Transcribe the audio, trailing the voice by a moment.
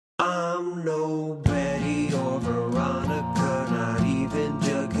I'm no Betty or Veronica, not even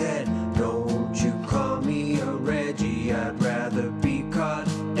Jughead. Don't you call me a Reggie, I'd rather be caught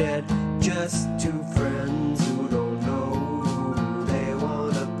dead. Just two friends who don't know who they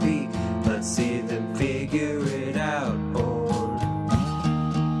wanna be. Let's see them figure it out on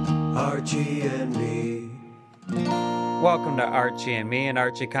Archie and me. Welcome to Archie and Me, an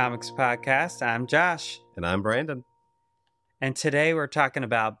Archie Comics podcast. I'm Josh. And I'm Brandon. And today we're talking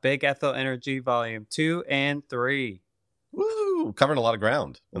about Big Ethel Energy Volume 2 and 3. Woo! Covering a lot of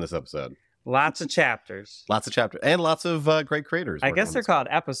ground in this episode. Lots of chapters. Lots of chapters. And lots of great creators. I guess they're called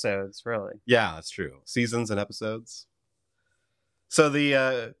episodes, really. Yeah, that's true. Seasons and episodes. So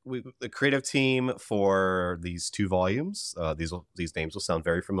the creative team for these two volumes, these names will sound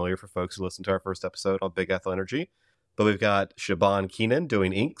very familiar for folks who listened to our first episode on Big Ethel Energy. But we've got Siobhan Keenan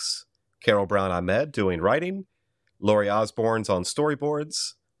doing inks, Carol Brown Ahmed doing writing, Laurie Osborne's on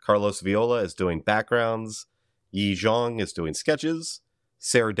storyboards, Carlos Viola is doing backgrounds, Yi Zhang is doing sketches,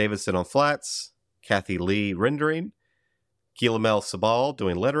 Sarah Davidson on flats, Kathy Lee rendering, Kilamel Sabal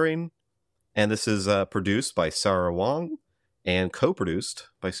doing lettering, and this is produced by Sarah Wang and co-produced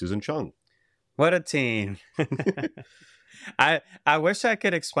by Susan Chung. What a team. I wish I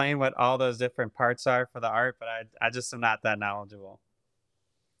could explain what all those different parts are for the art, but I just am not that knowledgeable.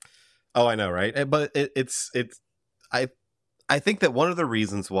 Oh, I know, right? But I think that one of the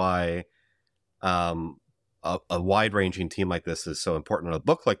reasons why a wide-ranging team like this is so important in a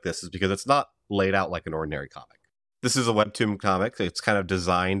book like this is because it's not laid out like an ordinary comic. This is a webtoon comic. It's kind of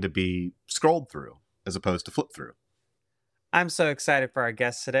designed to be scrolled through as opposed to flipped through. I'm so excited for our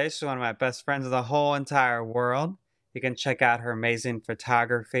guest today. She's one of my best friends in the whole entire world. You can check out her amazing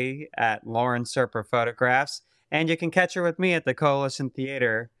photography at Lauren Serpa Photographs, and you can catch her with me at the Coalition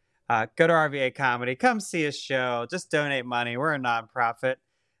Theater. Go to RVA Comedy. Come see a show. Just donate money. We're a nonprofit.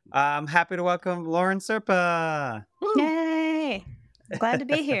 I'm happy to welcome Lauren Serpa. Woo. Yay! Glad to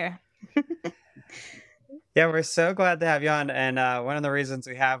be here. Yeah, we're so glad to have you on. And one of the reasons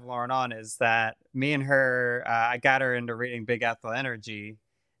we have Lauren on is that me and her, I got her into reading Big Ethel Energy,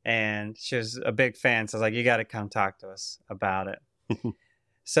 and she was a big fan. So I was like, you got to come talk to us about it.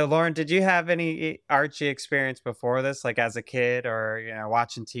 So, Lauren, did you have any Archie experience before this, like as a kid or,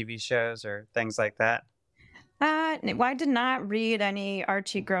 watching TV shows or things like that? Well, I did not read any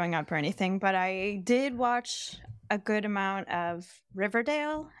Archie growing up or anything, but I did watch a good amount of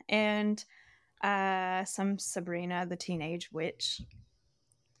Riverdale and some Sabrina, the Teenage Witch.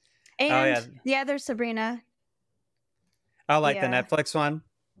 And there's Sabrina. Oh, like the Netflix one?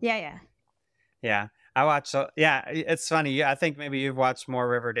 Yeah. Yeah. I watch. It's funny. I think maybe you've watched more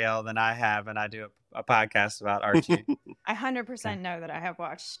Riverdale than I have, and I do a podcast about Archie. I 100% know that I have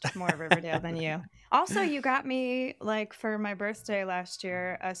watched more Riverdale than you. Also, you got me, for my birthday last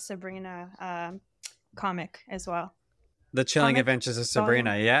year, a Sabrina comic as well. The Chilling Adventures of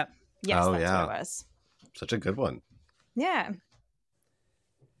Sabrina, yeah? Yes, that's what it was. Such a good one. Yeah.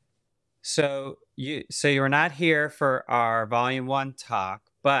 So you were not here for our Volume 1 talk,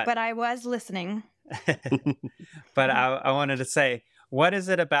 but I was listening. But I wanted to say, what is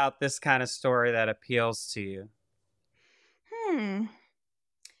it about this kind of story that appeals to you?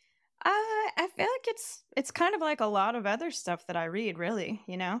 I feel like it's kind of like a lot of other stuff that I read, really,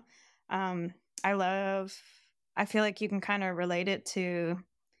 I feel like you can kind of relate it to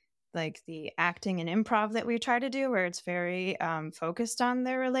like the acting and improv that we try to do, where it's very focused on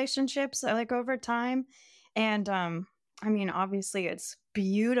their relationships over time. And obviously it's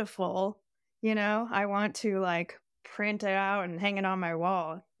beautiful. I want to print it out and hang it on my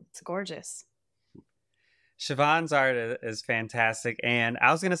wall. It's gorgeous. Siobhan's art is fantastic. And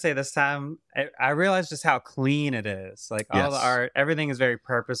I was going to say this time, I realized just how clean it is. All the art, everything is very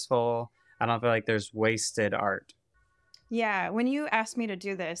purposeful. I don't feel like there's wasted art. Yeah. When you asked me to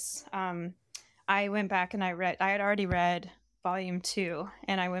do this, I went back and I had already read Volume 2,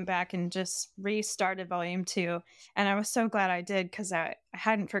 and I went back and just restarted Volume 2, and I was so glad I did because I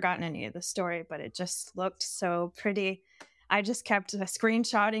hadn't forgotten any of the story, but it just looked so pretty. I just kept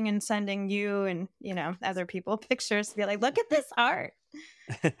screenshotting and sending you and other people pictures to be like, look at this art.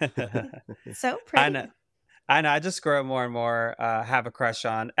 So pretty. I know. I just grow more and more have a crush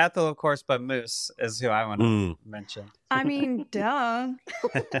on Ethel, of course, but Moose is who I want to mention. I mean, duh.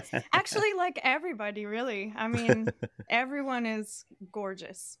 Actually, everybody, really. I mean, everyone is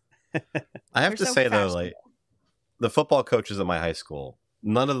gorgeous. I have to say, though, the football coaches at my high school,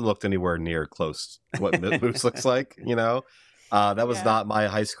 none of them looked anywhere near close to what Moose looks like, That was not my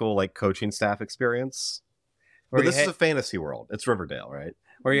high school, coaching staff experience. But this is a fantasy world. It's Riverdale, right?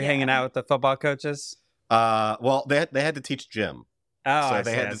 Were you hanging out with the football coaches? Well, they had to teach gym. Oh, so I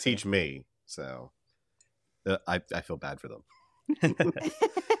they see, had I to see. teach me. So I feel bad for them.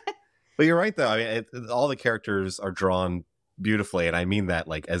 But you're right, though. I mean, all the characters are drawn beautifully, and I mean that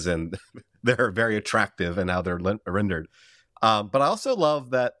like as in they're very attractive and how they're rendered. But I also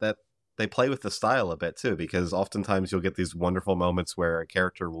love that they play with the style a bit too, because oftentimes you'll get these wonderful moments where a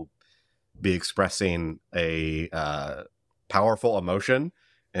character will be expressing a powerful emotion,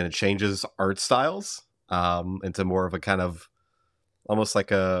 and it changes art styles into more of a kind of almost like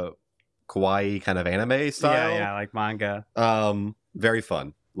a kawaii kind of anime style. Yeah, like manga. Very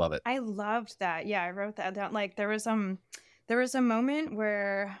fun. Love it. I loved that. Yeah, I wrote that down. Like there was a moment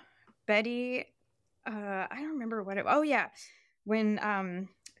where Betty I don't remember what it oh yeah, when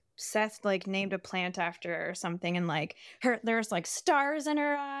Seth like named a plant after her or something, and like there's like stars in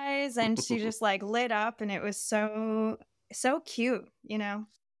her eyes and she just like lit up, and it was so cute, you know.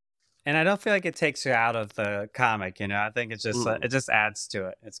 And I don't feel like it takes you out of the comic, you know. I think it's just Mm. it just adds to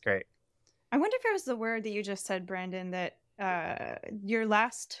it. It's great. I wonder if it was the word that you just said, Brandon, that your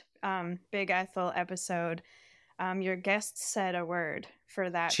last Big Ethel episode, your guest said a word for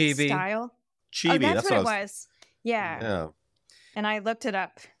that Chibi. style. Chibi. Oh, that's what it I was. Yeah. Yeah, And I looked it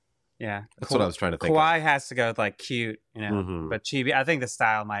up. Yeah. that's what I was trying to think. Kawaii has to go with like cute, you know. Mhm. But chibi, I think the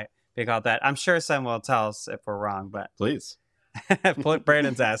style might be called that. I'm sure some will tell us if we're wrong, but Please.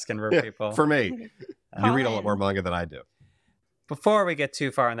 Brandon's asking for Yeah, people. for me, you Call read a lot in. more manga than I do. Before we get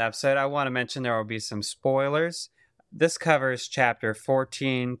too far in the episode, I want to mention there will be some spoilers. This covers chapter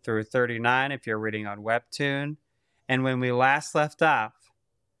 14 through 39 if you're reading on Webtoon. And when we last left off,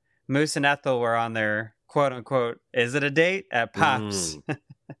 Moose and Ethel were on their quote unquote, is it a date at Pops?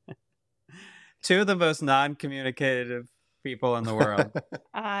 Two of the most non-communicative people in the world.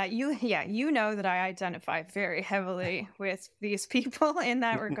 You know that I identify very heavily with these people in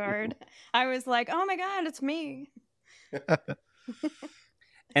that regard. I was like, oh my God, it's me.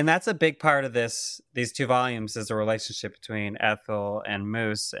 And that's a big part of these two volumes is the relationship between Ethel and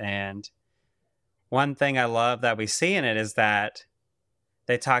Moose. And one thing I love that we see in it is that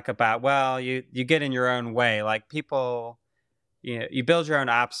they talk about, well, you get in your own way. Like people, you know, you build your own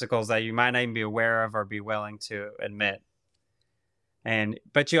obstacles that you might not even be aware of or be willing to admit.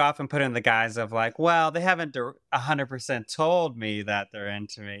 But you often put in the guise of like, well, they haven't 100% told me that they're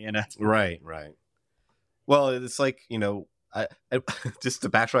into me, you know? Right. Well, it's like, you know, I just to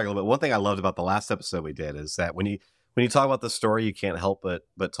backtrack a little bit. One thing I loved about the last episode we did is that when you talk about the story, you can't help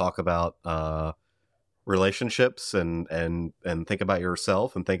but talk about relationships and think about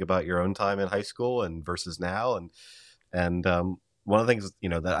yourself and think about your own time in high school and versus now. And one of the things, you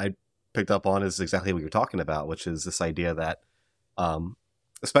know, that I picked up on is exactly what you're talking about, which is this idea that,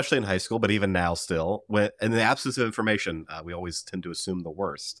 especially in high school, but even now still, in the absence of information, we always tend to assume the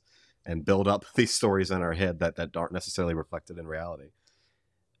worst and build up these stories in our head that aren't necessarily reflected in reality.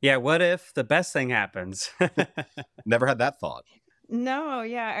 Yeah, what if the best thing happens? Never had that thought. No,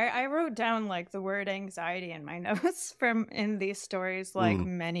 yeah, I wrote down like the word anxiety in my notes from in these stories like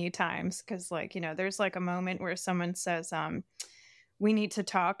many times because like, you know, there's like a moment where someone says, we need to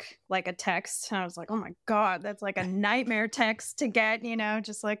talk, like a text. And I was like, oh my God, that's like a nightmare text to get, you know,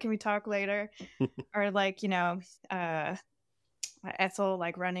 just like, can we talk later? Or like, you know, Ethel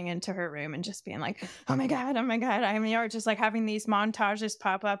like running into her room and just being like, oh my God. I mean, or just like having these montages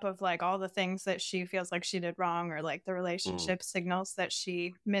pop up of like all the things that she feels like she did wrong or like the relationship signals that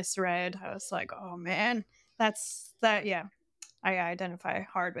she misread. I was like, oh man, yeah. I identify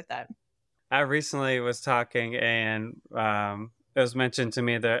hard with that. I recently was talking and it was mentioned to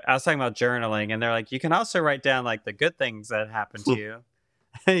me that I was talking about journaling and they're like, you can also write down like the good things that happened to you.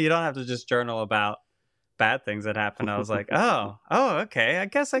 You don't have to just journal about bad things that happen. I was like, oh, okay. I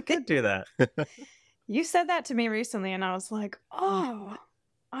guess I could do that. You said that to me recently, and I was like, oh,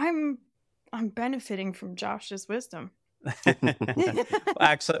 I'm benefiting from Josh's wisdom.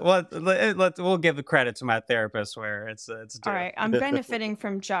 Actually, well, we'll give the credit to my therapist where it's due. All right. I'm benefiting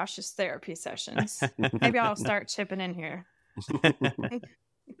from Josh's therapy sessions. Maybe I'll start chipping in here.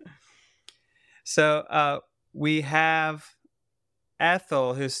 So we have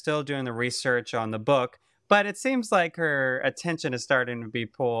Ethel, who's still doing the research on the book, but it seems like her attention is starting to be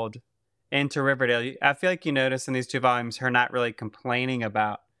pulled into Riverdale. I feel like you notice in these two volumes her not really complaining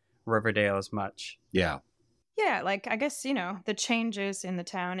about Riverdale as much. Yeah. Yeah, like I guess, you know, the changes in the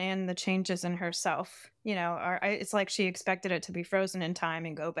town and the changes in herself, you know, it's like she expected it to be frozen in time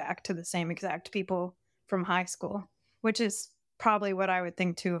and go back to the same exact people from high school, which is probably what I would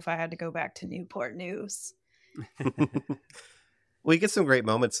think too if I had to go back to Newport News. We get some great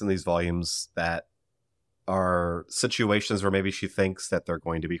moments in these volumes that are situations where maybe she thinks that they're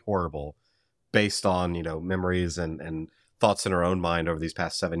going to be horrible based on, you know, memories and thoughts in her own mind over these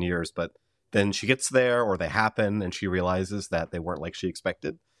past 7 years, but then she gets there, or they happen, and she realizes that they weren't like she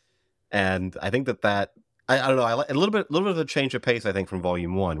expected. And I think that I don't know, I like a little bit of a change of pace, I think, from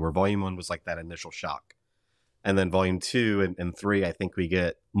Volume 1, where Volume 1 was like that initial shock. And then Volume 2 and 3, I think we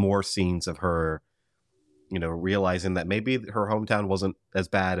get more scenes of her, realizing that maybe her hometown wasn't as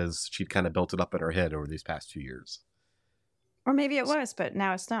bad as she'd kind of built it up in her head over these past 2 years. Or maybe it was, but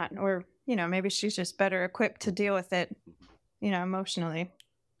now it's not. Or, maybe she's just better equipped to deal with it, emotionally.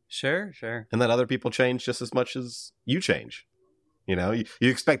 Sure. And that other people change just as much as you change. You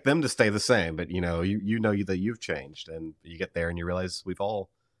expect them to stay the same, but you know that you've changed, and you get there and you realize we've all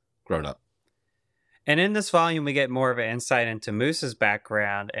grown up. And in this volume, we get more of an insight into Moose's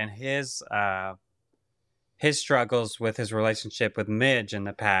background and his struggles with his relationship with Midge in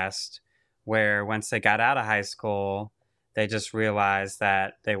the past, where once they got out of high school, they just realized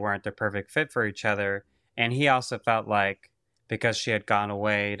that they weren't the perfect fit for each other. And he also felt like because she had gone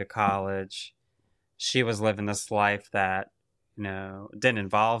away to college, she was living this life that, didn't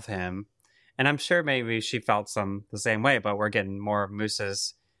involve him. And I'm sure maybe she felt the same way, but we're getting more of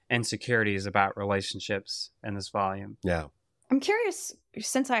Moose's insecurities about relationships in this volume. Yeah. I'm curious,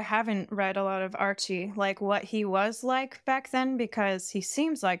 since I haven't read a lot of Archie, like what he was like back then, because he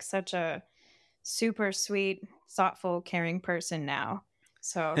seems like such a super sweet, thoughtful, caring person now.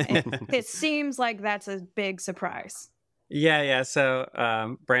 So it seems like that's a big surprise. Yeah. So,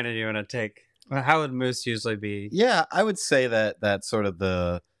 Brandon, you want to take... How would Moose usually be? Yeah, I would say that sort of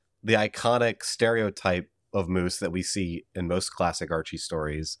the iconic stereotype of Moose that we see in most classic Archie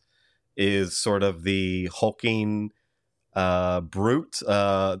stories is sort of the hulking brute,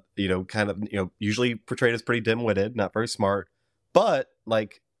 usually portrayed as pretty dim-witted, not very smart, but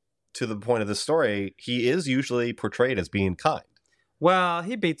like to the point of the story, he is usually portrayed as being kind. Well,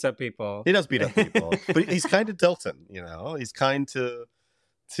 he beats up people. He does beat up people, but he's kind to Dilton. He's kind to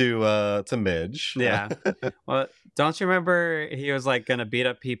Midge. Yeah. Well, don't you remember he was like gonna beat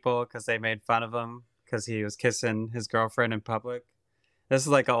up people because they made fun of him because he was kissing his girlfriend in public? This is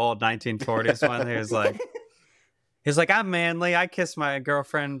like an old 1940s one. He's like, I'm manly. I kissed my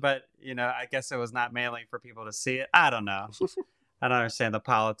girlfriend, but I guess it was not manly for people to see it. I don't know. I don't understand the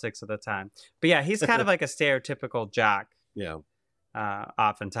politics of the time. But yeah, he's kind of like a stereotypical jock. Yeah.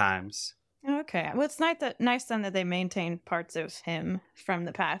 Oftentimes. Okay. Well, it's nice then that they maintain parts of him from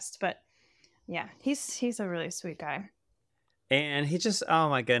the past, but yeah, he's a really sweet guy. And he just, oh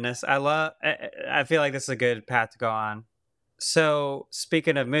my goodness, I feel like this is a good path to go on. So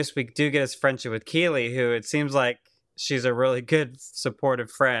speaking of Moose, we do get his friendship with Keely, who it seems like she's a really good supportive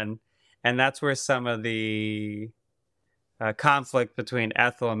friend. And that's where some of the conflict between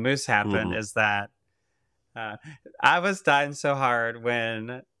Ethel and Moose happened, is that I was dying so hard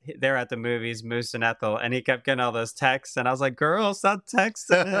when they're at the movies, Moose and Ethel, and he kept getting all those texts, and I was like, girl, stop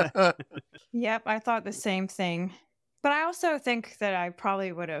texting. Yep, I thought the same thing. But I also think that I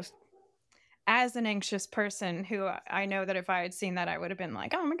probably would have, as an anxious person who I know that if I had seen that, I would have been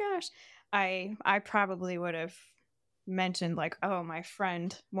like, oh my gosh, I probably would have mentioned like, oh, my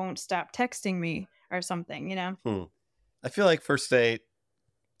friend won't stop texting me or something, I feel like first date,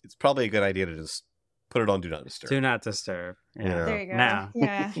 it's probably a good idea to just put it on Do Not Disturb. Do Not Disturb. Yeah. There you go. Now.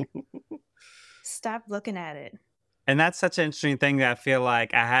 Yeah. Stop looking at it. And that's such an interesting thing that I feel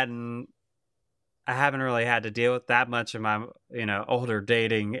like I haven't really had to deal with that much in my, older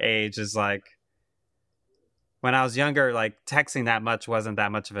dating age. Is like when I was younger, like texting that much wasn't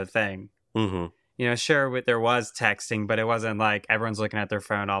that much of a thing. Mm-hmm. Sure, there was texting, but it wasn't like everyone's looking at their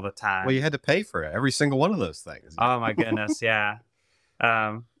phone all the time. Well, you had to pay for it, every single one of those things. Oh my goodness, yeah.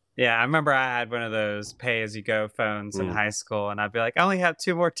 Yeah, I remember I had one of those pay-as-you-go phones in high school, and I'd be like, I only have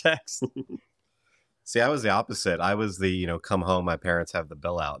 2 more texts. See, I was the opposite. I was the, come home, my parents have the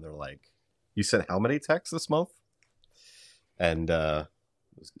bill out, and they're like, you sent how many texts this month? And it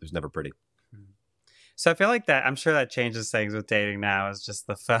was never pretty. So I feel like that, I'm sure that changes things with dating now, is just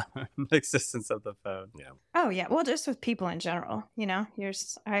the phone, the existence of the phone. Yeah. Oh yeah, well, just with people in general,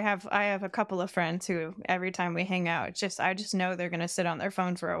 I have a couple of friends who every time we hang out, I just know they're gonna sit on their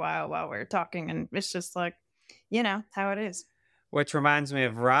phone for a while we're talking, and it's just like, how it is. Which reminds me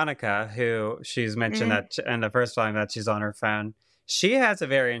of Veronica, who she's mentioned that in the first volume that she's on her phone. She has a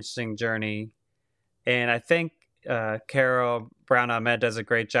very interesting journey, and I think Carol Brown Ahmed does a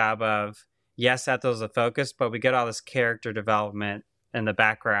great job of. Yes, Ethel's the focus, but we get all this character development in the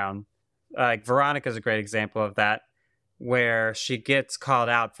background. Like Veronica's a great example of that, where she gets called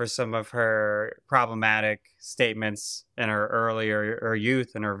out for some of her problematic statements in her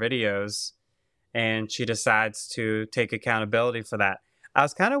youth in her videos, and she decides to take accountability for that. I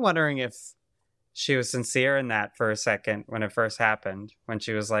was kind of wondering if she was sincere in that for a second when it first happened, when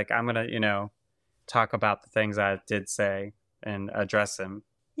she was like, I'm going to, talk about the things I did say and address him.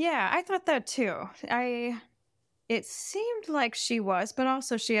 Yeah, I thought that too. It seemed like she was, but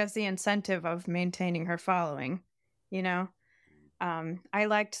also she has the incentive of maintaining her following, you know? I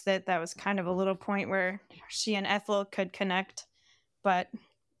liked that was kind of a little point where she and Ethel could connect, but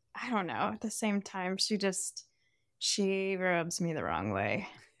I don't know. At the same time, she rubs me the wrong way.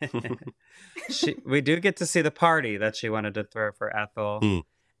 We do get to see the party that she wanted to throw for Ethel.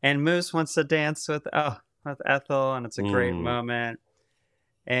 And Moose wants to dance with Ethel, and it's a great moment.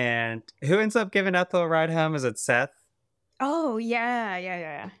 And who ends up giving Ethel a ride home? Is it Seth? Oh,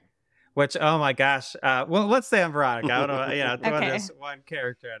 yeah. Which, oh my gosh. Well, let's stay on Veronica. I don't know, Okay. just one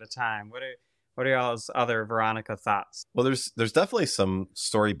character at a time. What are y'all's other Veronica thoughts? Well, there's definitely some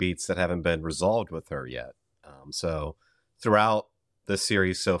story beats that haven't been resolved with her yet. So throughout the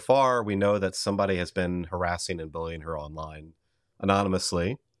series so far, we know that somebody has been harassing and bullying her online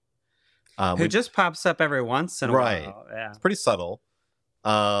anonymously. Who just pops up every once in a while. Yeah. It's pretty subtle.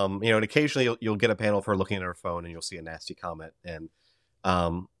 And occasionally you'll get a panel of her looking at her phone and you'll see a nasty comment. And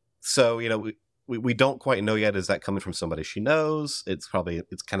so, we don't quite know yet, is that coming from somebody she knows? It's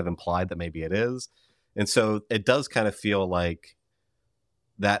kind of implied that maybe it is. And so it does kind of feel like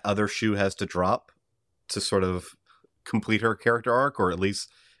that other shoe has to drop to sort of complete her character arc, or at least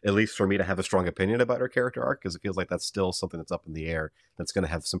for me to have a strong opinion about her character arc, because it feels like that's still something that's up in the air that's going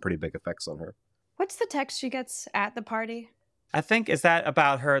to have some pretty big effects on her. What's the text she gets at the party? I think, is that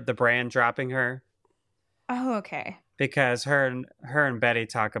about the brand dropping her? Oh, okay. Because her and Betty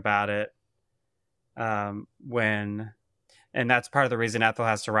talk about it and that's part of the reason Ethel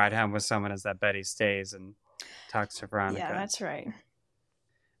has to ride home with someone, is that Betty stays and talks to Veronica. Yeah, that's right.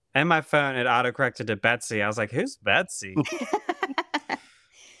 And my phone, it autocorrected to Betsy. I was like, who's Betsy?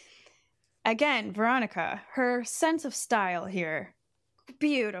 Again, Veronica, her sense of style here,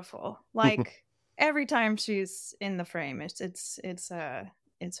 beautiful. Like every time she's in the frame, it's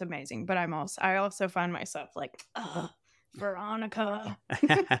amazing. But I also find myself like, Veronica.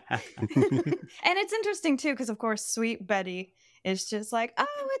 And it's interesting too, because of course, sweet Betty is just like,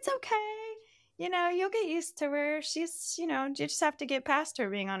 oh, it's okay. You'll get used to her. She's, you just have to get past her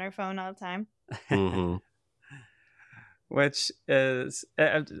being on her phone all the time. Mm-hmm. Which is,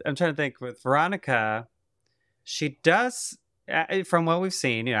 I'm trying to think, with Veronica, she does, from what we've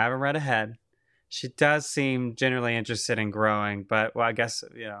seen, I haven't read ahead, she does seem generally interested in growing, but I guess,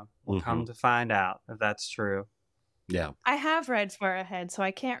 we'll come to find out if that's true. Yeah. I have read far ahead, so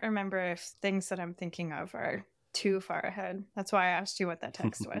I can't remember if things that I'm thinking of are too far ahead. That's why I asked you what that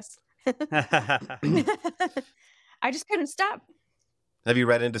text was. I just couldn't stop. Have you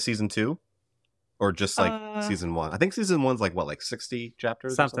read into season 2? Or just like season 1? I think season 1's like 60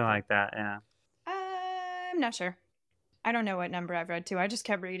 chapters? Something like that, yeah. I'm not sure. I don't know what number I've read to. I just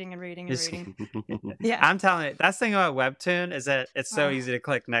kept reading and reading and reading. Yeah. I'm telling you, that's the thing about Webtoon, is that it's so easy to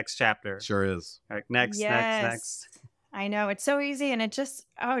click next chapter. Sure is. Like next. I know, it's so easy, and it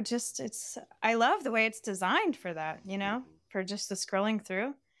I love the way it's designed for that, for just the scrolling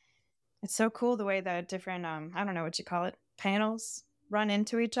through. It's so cool the way that different, I don't know what you call it, panels run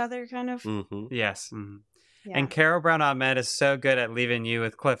into each other, kind of. Mm-hmm. Yes. Mm-hmm. Yeah. And Carol Brown Ahmed is so good at leaving you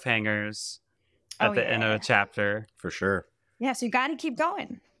with cliffhangers at the end of a chapter. For sure. Yeah, so you got to keep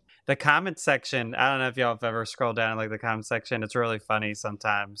going. The comment section, I don't know if y'all have ever scrolled down like the comment section. It's really funny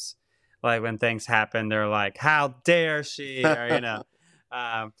sometimes. Like when things happen, they're like, how dare she? Or,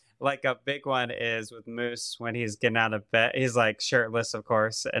 like a big one is with Moose when he's getting out of bed. He's like shirtless, of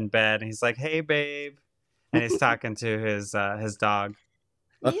course, in bed. And he's like, hey, babe. And he's talking to his dog.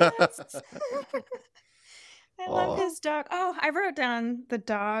 Yes. I love his dog. Oh, I wrote down the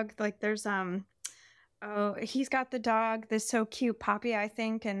dog. Like there's he's got the dog, this so cute Poppy, I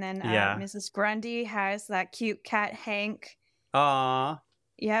think, and then Mrs. Grundy has that cute cat Hank. Aww.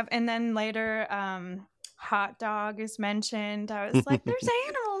 Yep, and then later Hot Dog is mentioned. I was like, there's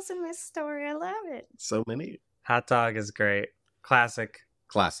animals in this story. I love it. So many. Hot Dog is great. Classic.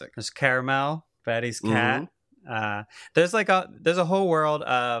 Classic. There's Caramel, Betty's cat. Mm-hmm. There's a whole world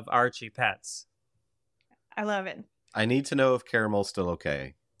of Archie pets. I love it. I need to know if Caramel's still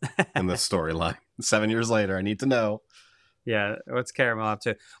okay in this storyline. 7 years later, I need to know. Yeah, what's Caramel up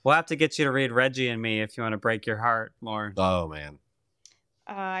to? We'll have to get you to read Reggie and Me if you want to break your heart more. Oh, man.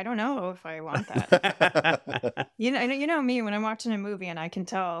 I don't know if I want that. You know me, when I'm watching a movie and I can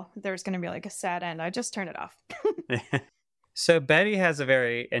tell there's going to be like a sad end, I just turn it off. So Betty has a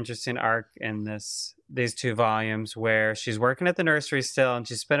very interesting arc in these 2 volumes where she's working at the nursery still, and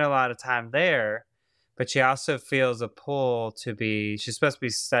she spent a lot of time there, but she also feels a pull she's supposed to be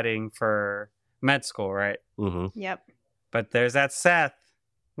studying for med school, right? Mm-hmm. Yep. But there's that Seth.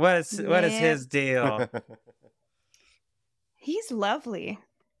 What is Yep. his deal? He's lovely.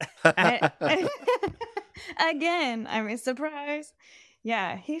 Again, I'm a surprise.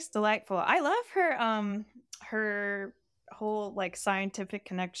 Yeah, he's delightful. I love her whole like scientific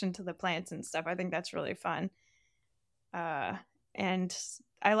connection to the plants and stuff. I think that's really fun. And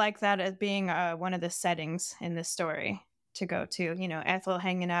I like that as being one of the settings in this story to go to. You know, Ethel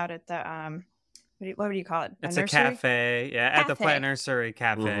hanging out at the what do you call it? It's A a nursery? cafe, yeah, at the Cafe. plant nursery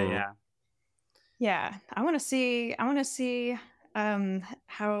cafe, Mhm. yeah. Yeah, I want to see. I want to see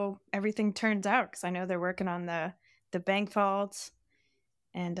how everything turns out because I know they're working on the bank vaults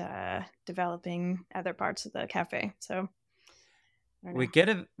and developing other parts of the cafe. So I don't We know.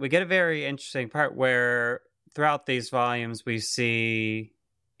 get a very interesting part where throughout these volumes we see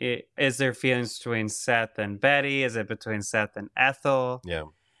is there feelings between Seth and Betty? Is it between Seth and Ethel? Yeah.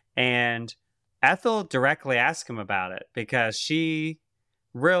 And Ethel directly asks him about it because she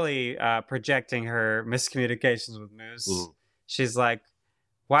really projecting her miscommunications with Moose. Mm. She's like,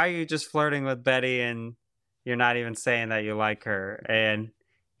 "Why are you just flirting with Betty and you're not even saying that you like her?" And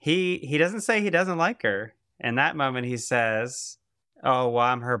he doesn't say he doesn't like her. In that moment, he says, "Oh, well,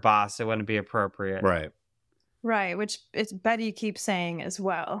 I'm her boss. It wouldn't be appropriate." Right. Right, which it's Betty keeps saying as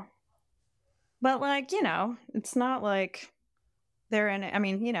well. But like, you know, it's not like they're in I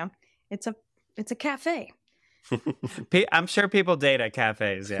mean, you know, it's a cafe. I'm sure people date at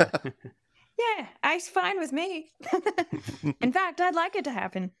cafes. Yeah. Yeah, it's fine with me. In fact, I'd like it to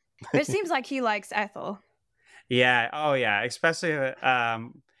happen. But it seems like he likes Ethel. Yeah. Oh, yeah. Especially,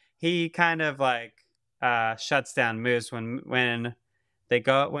 he kind of like shuts down Moose when when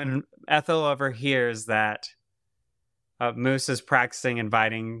Ethel overhears that Moose is practicing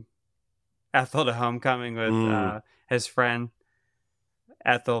inviting Ethel to homecoming with Mm. his friend.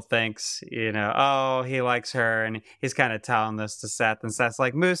 Ethel thinks, you know, oh, he likes her, and he's kind of telling this to Seth, and Seth's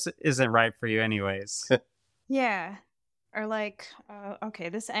like, Moose isn't right for you, anyways. Yeah. Or like, okay,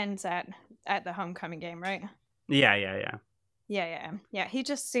 this ends at the homecoming game, right? Yeah. Yeah. He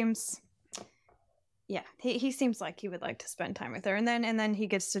just seems, yeah, he seems like he would like to spend time with her, and then he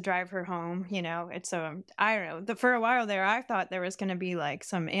gets to drive her home. You know, it's I don't know. For a while there, I thought there was going to be like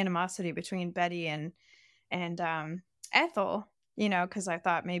some animosity between Betty and Ethel. You know, because I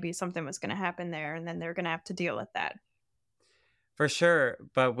thought maybe something was going to happen there, and then they're going to have to deal with that. For sure.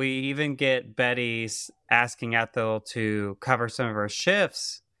 But we even get Betty asking Ethel to cover some of her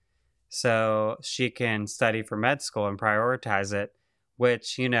shifts so she can study for med school and prioritize it,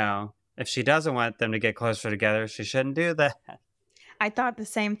 which, you know, if she doesn't want them to get closer together, she shouldn't do that. I thought the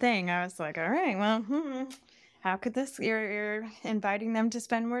same thing. I was like, all right, well, how could this? You're inviting them to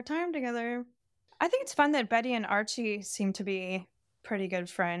spend more time together. I think it's fun that Betty and Archie seem to be pretty good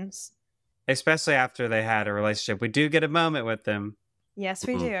friends. Especially after they had a relationship. We do get a moment with them. Yes,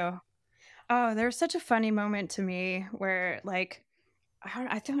 we Mhm. do. Oh, there was such a funny moment to me where, like,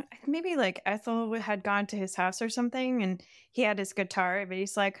 I don't maybe like Ethel had gone to his house or something, and he had his guitar, but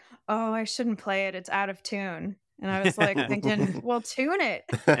he's like, "Oh, I shouldn't play it; it's out of tune." And I was like thinking, "Well, tune it."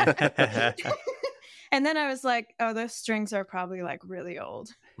 And then I was like, "Oh, those strings are probably like really old."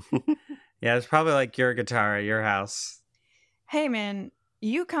 Yeah, it's probably like your guitar at your house. Hey, man,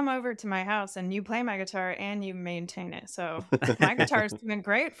 you come over to my house and you play my guitar and you maintain it. So my guitar's doing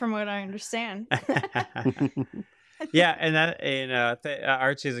great, from what I understand. Yeah, and that, you know,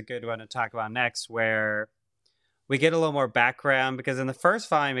 Archie's a good one to talk about next, where we get a little more background because in the first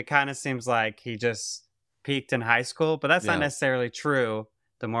volume it kind of seems like he just peaked in high school, but that's not Yeah. necessarily true.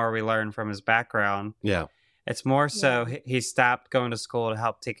 The more we learn from his background, Yeah. it's more so Yeah. he stopped going to school to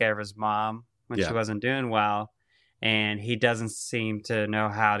help take care of his mom when she Yeah. wasn't doing well, and he doesn't seem to know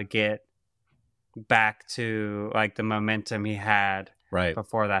how to get back to like the momentum he had Right.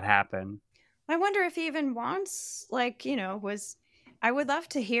 before that happened. I wonder if he even wants, like, you know, I would love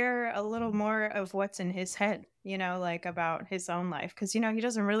to hear a little more of what's in his head, you know, like about his own life. Cause, you know, he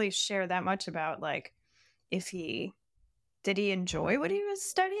doesn't really share that much about, like, did he enjoy what he was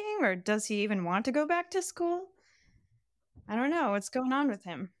studying or does he even want to go back to school? I don't know what's going on with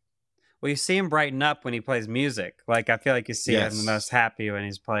him. Well, you see him brighten up when he plays music. Like, I feel like you see him the Yes. most happy when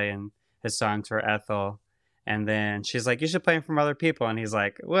he's playing his songs for Ethel. And then she's like, you should play them from other people. And he's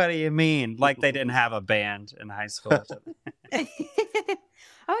like, what do you mean? Like they didn't have a band in high school or something.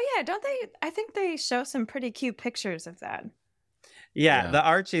 Oh yeah, don't they? I think they show some pretty cute pictures of that. Yeah, Yeah. the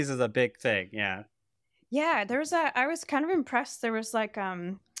Archies is a big thing. Yeah. Yeah, I was kind of impressed. There was like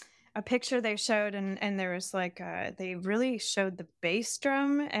a picture they showed and there was like they really showed the bass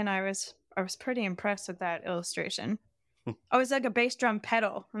drum and I was pretty impressed with that illustration. Oh, it's like a bass drum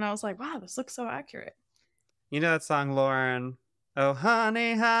pedal. And I was like, wow, this looks so accurate. You know that song, Lauren? Oh,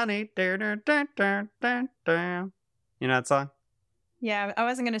 honey, honey, you know that song? Yeah, I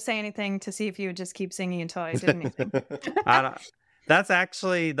wasn't going to say anything to see if you would just keep singing until I did anything. I don't, that's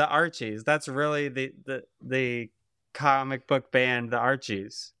actually the Archies. That's really the comic book band, the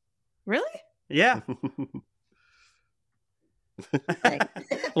Archies. Really? Yeah.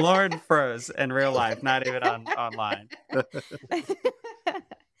 Lauren froze in real life, not even online.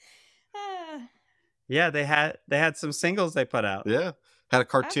 Yeah, they had some singles they put out. Yeah. Had a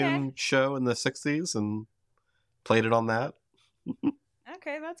cartoon show in the 60s and played it on that.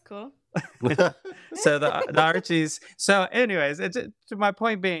 Okay, that's cool. So the Archies. So, anyways, to my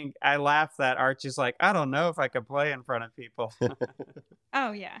point being, I laughed that Archie's like, I don't know if I could play in front of people.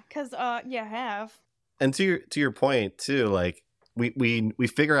 Oh yeah, because you have. And to your point too, like we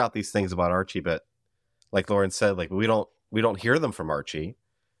figure out these things about Archie, but like Lauren said, like we don't hear them from Archie.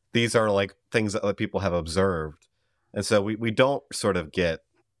 These are like things that other people have observed, and so we don't sort of get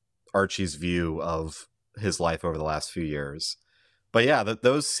Archie's view of his life over the last few years. But yeah,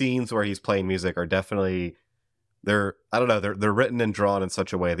 those scenes where he's playing music are definitely they're written and drawn in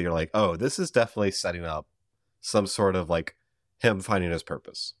such a way that you're like, oh, this is definitely setting up some sort of like him finding his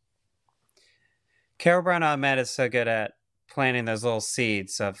purpose. Carol Brown Ahmed is so good at planting those little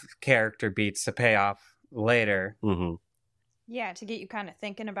seeds of character beats to pay off later. Mm-hmm. Yeah, to get you kind of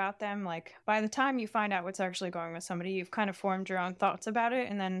thinking about them. Like by the time you find out what's actually going with somebody, you've kind of formed your own thoughts about it,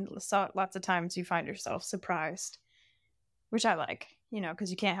 and then lots of times you find yourself surprised, which I like, because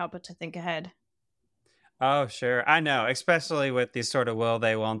you can't help but to think ahead. Oh, sure. I know, especially with these sort of will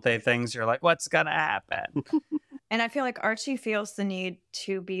they, won't they things. You're like, what's going to happen? And I feel like Archie feels the need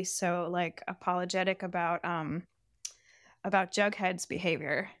to be so like apologetic about Jughead's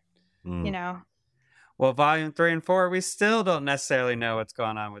behavior, Well, volume 3 and 4, we still don't necessarily know what's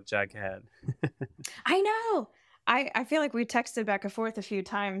going on with Jughead. I know. I feel like we texted back and forth a few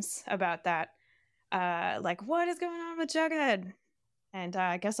times about that. Like, what is going on with Jughead? And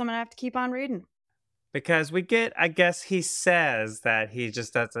I guess I'm going to have to keep on reading. Because I guess he says that he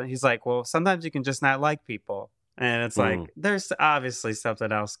just doesn't, he's like, well, sometimes you can just not like people. And it's like, there's obviously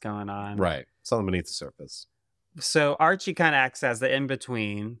something else going on. Right. Something beneath the surface. So Archie kind of acts as the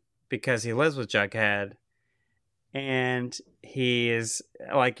in-between because he lives with Jughead. And he is,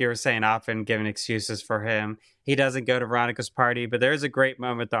 like you were saying, often giving excuses for him. He doesn't go to Veronica's party, but there's a great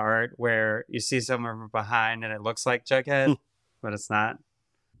moment to art where you see someone from behind and it looks like Jughead, but it's not.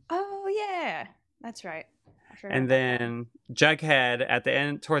 Oh, yeah. That's right. And then Jughead, at the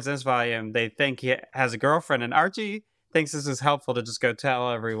end, towards this volume, they think he has a girlfriend, and Archie thinks this is helpful to just go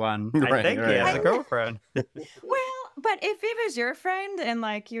tell everyone. I think he has a girlfriend. Well, but if it was your friend and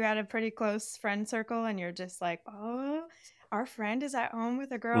like you had a pretty close friend circle, and you're just like, oh, our friend is at home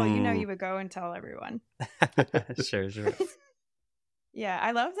with a girl, you would go and tell everyone. Sure. Yeah,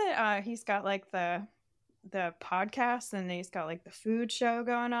 I love that he's got like the podcast, and he's got like the food show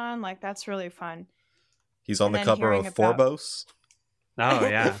going on. Like that's really fun. He's on the cover of Forbes. Oh,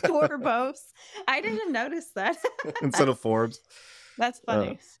 yeah. Forbes. I didn't notice that. Instead of Forbes. That's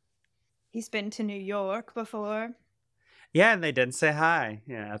funny. He's been to New York before. Yeah, and they didn't say hi.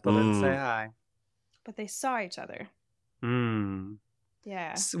 Yeah, Ethel didn't say hi. But they saw each other.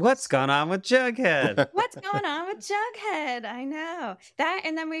 Yeah. What's going on with Jughead? What's going on with Jughead? I know. That,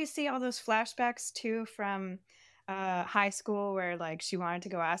 and then we see all those flashbacks, too, from high school where like she wanted to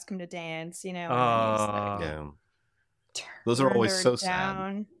go ask him to dance, and then he's like, yeah. Those are always so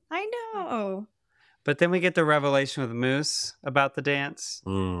sad. I know. But then we get the revelation with Moose about the dance.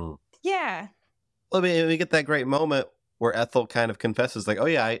 Yeah. Well, I mean, we get that great moment where Ethel kind of confesses, like, oh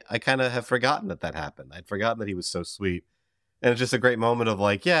yeah, I kind of have forgotten that happened. I'd forgotten that he was so sweet. And it's just a great moment of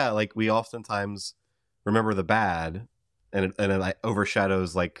like, yeah, like we oftentimes remember the bad, and it like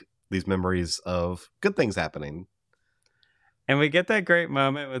overshadows like these memories of good things happening. And we get that great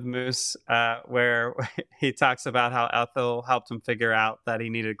moment with Moose where he talks about how Ethel helped him figure out that he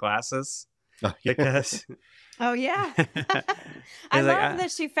needed glasses. Oh, yeah. Because... Oh, yeah. I love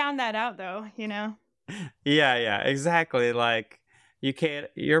that she found that out, though, Yeah, exactly. Like,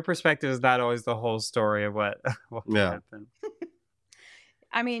 your perspective is not always the whole story of what happened.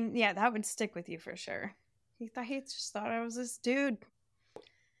 I mean, yeah, that would stick with you for sure. He just thought I was this dude.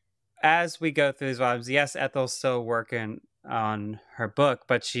 As we go through these volumes, yes, Ethel's still working on her book,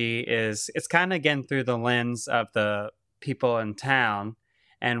 but it's kind of again through the lens of the people in town,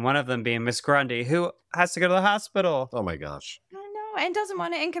 and one of them being Miss Grundy, who has to go to the hospital. Oh my gosh. I know, and doesn't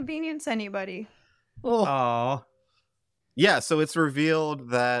want to inconvenience anybody. Oh. Yeah, so it's revealed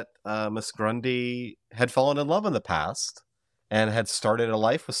that Miss Grundy had fallen in love in the past and had started a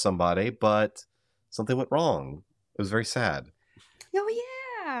life with somebody, but something went wrong. It was very sad. Oh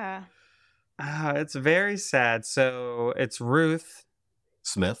yeah. It's very sad. So it's Ruth.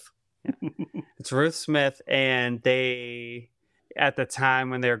 Smith. It's Ruth Smith, and they, at the time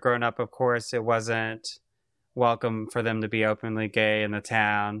when they were growing up, of course, it wasn't welcome for them to be openly gay in the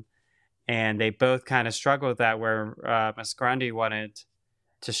town. And they both kind of struggled with that, where Miss Grundy wanted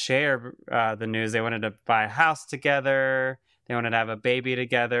to share the news. They wanted to buy a house together. They wanted to have a baby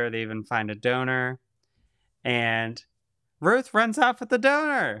together. They even find a donor. And Ruth runs off with the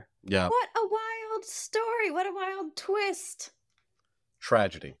donor. Yeah. What a wild story. What a wild twist.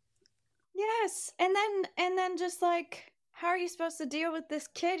 Tragedy. Yes. And then just like, how are you supposed to deal with this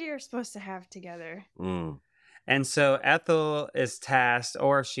kid you're supposed to have together? Mm. And so Ethel is tasked,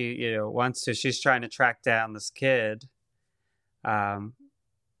 or she, wants to. She's trying to track down this kid,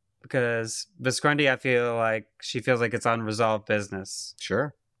 because Miss Grundy, I feel like she feels like it's unresolved business.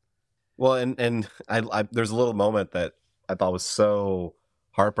 Sure. Well, and I there's a little moment that I thought was so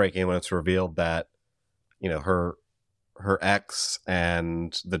heartbreaking when it's revealed that, her ex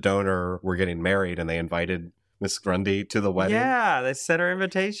and the donor were getting married, and they invited Miss Grundy to the wedding. Yeah, they sent her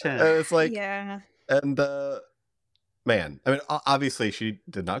invitation. And it's like, Yeah. and man, I mean, obviously she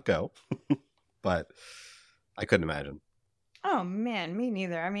did not go, but I couldn't imagine. Oh man, me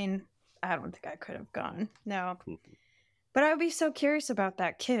neither. I mean, I don't think I could have gone. No. But I would be so curious about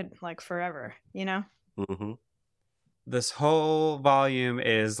that kid, like forever, Mm-hmm. This whole volume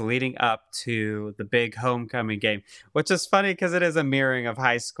is leading up to the big homecoming game, which is funny because it is a mirroring of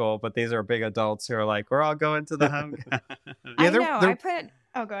high school, but these are big adults who are like, we're all going to the homecoming. I know.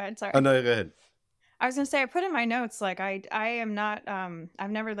 Oh, go ahead. Sorry. Oh, no, go ahead. I was gonna say I put in my notes like I am not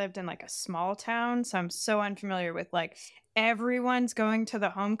I've never lived in like a small town, so I'm so unfamiliar with like everyone's going to the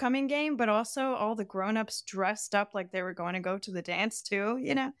homecoming game, but also all the grown-ups dressed up like they were going to go to the dance too,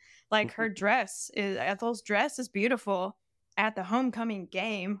 Like Ethel's dress is beautiful at the homecoming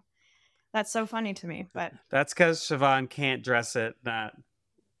game. That's so funny to me, but That's because Siobhan can't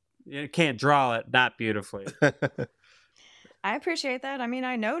can't draw it not beautifully. I appreciate that. I mean,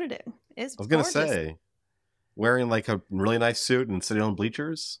 I noted it. It's I was going to gorgeous. say, wearing like a really nice suit and sitting on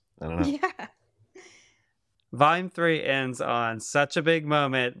bleachers. I don't know. Yeah. Volume 3 ends on such a big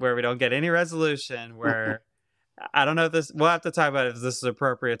moment where we don't get any resolution, where I don't know if we'll have to talk about if this is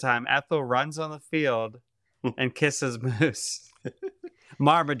appropriate time. Ethel runs on the field and kisses Moose.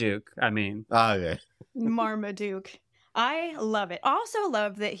 Marmaduke, I mean. Oh, yeah. Marmaduke. I love it. Also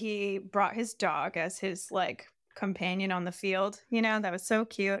love that he brought his dog as his like companion on the field. That was so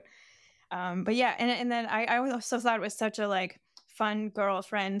cute. But yeah, and then I also thought it was such a like fun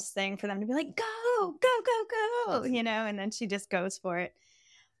girlfriends thing for them to be like, go, go, go, go, and then she just goes for it.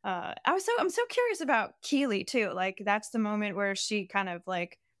 I'm so curious about Keeley too. Like that's the moment where she kind of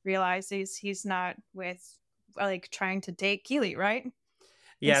like realizes he's not with like trying to date Keeley, right?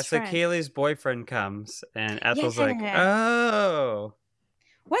 Yeah, His so friend. Keely's boyfriend comes and Ethel's Yeah. like, oh.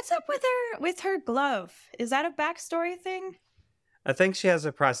 What's up with her glove? Is that a backstory thing? I think she has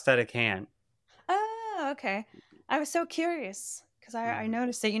a prosthetic hand. Oh, okay. I was so curious because I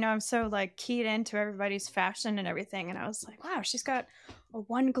noticed it. I'm so like keyed into everybody's fashion and everything, and I was like, wow, she's got a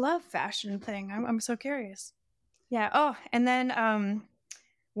one glove fashion thing. I'm so curious. Yeah. Oh, and then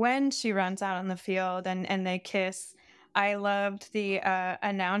when she runs out on the field and they kiss, I loved the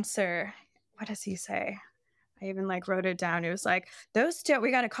announcer. What does he say? I even like wrote it down. It was like, those two,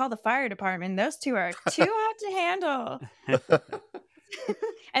 we got to call the fire department. Those two are too hot to handle.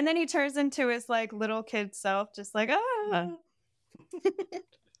 And then he turns into his like little kid self, just like, ah.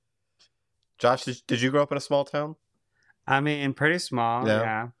 Josh, did you grow up in a small town? I mean, pretty small.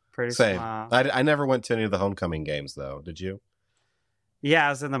 Yeah, pretty Same. small. I never went to any of the homecoming games, though. Did you? Yeah, I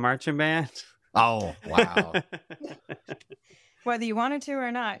was in the marching band. Oh, wow. Whether you wanted to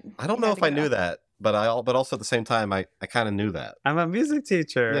or not. I don't know if I knew that, but also at the same time, I kind of knew that. I'm a music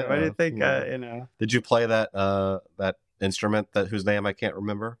teacher. Yeah, What do you think? yeah. Did you play that instrument whose name I can't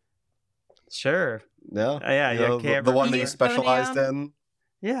remember? Sure. Yeah. Yeah. The one that you specialized in.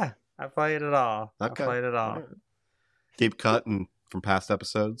 Yeah, I played it all. Okay. I played it all. Right. Deep cut and from past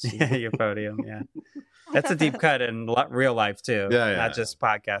episodes. Yeah, your podium. Yeah, that's a deep cut in real life too. Yeah, not just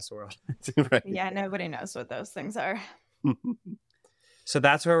podcast world. Right. Yeah, nobody knows what those things are. So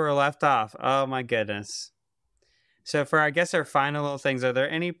that's where we're left off. Oh my goodness. So for our final little things, are there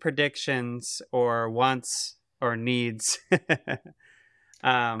any predictions or wants or needs?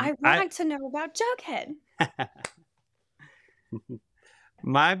 I want to know about Jughead.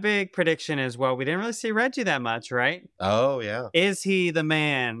 My big prediction is, well, we didn't really see Reggie that much, right? Oh, yeah. Is he the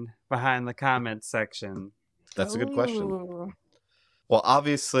man behind the comments section? That's a good question. Ooh. Well,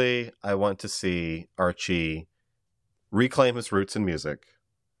 obviously, I want to see Archie reclaim his roots in music,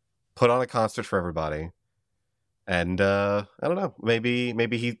 put on a concert for everybody, and I don't know, maybe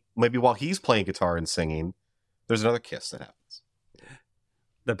while he's playing guitar and singing, there's another kiss that happens.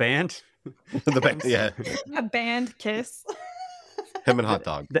 The band? Yeah, A band kiss. him and Hot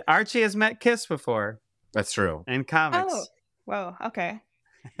Dog. Archie has met Kiss before That's true. in comics. Oh, whoa, okay.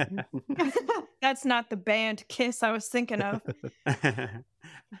 That's not the band Kiss I was thinking of.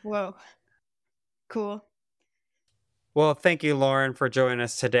 Whoa. Cool. Well, thank you, Lauren, for joining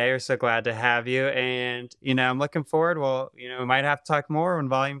us today. We're so glad to have you. And, I'm looking forward. Well, we might have to talk more when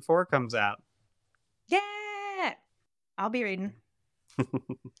Volume 4 comes out. Yeah. I'll be reading.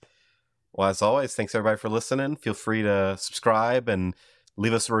 Well, as always, thanks everybody for listening. Feel free to subscribe and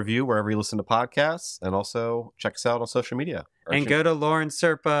leave us a review wherever you listen to podcasts. And also check us out on social media. And go to Lauren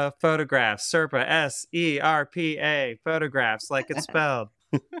Serpa Photographs. Serpa, Serpa, Photographs, like it's spelled.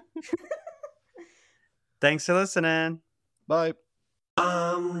 Thanks for listening. Bye.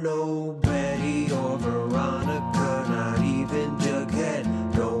 I'm no Betty or Veronica, not even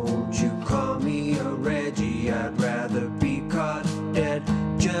Jughead. Don't you call me a Reggie, I'd rather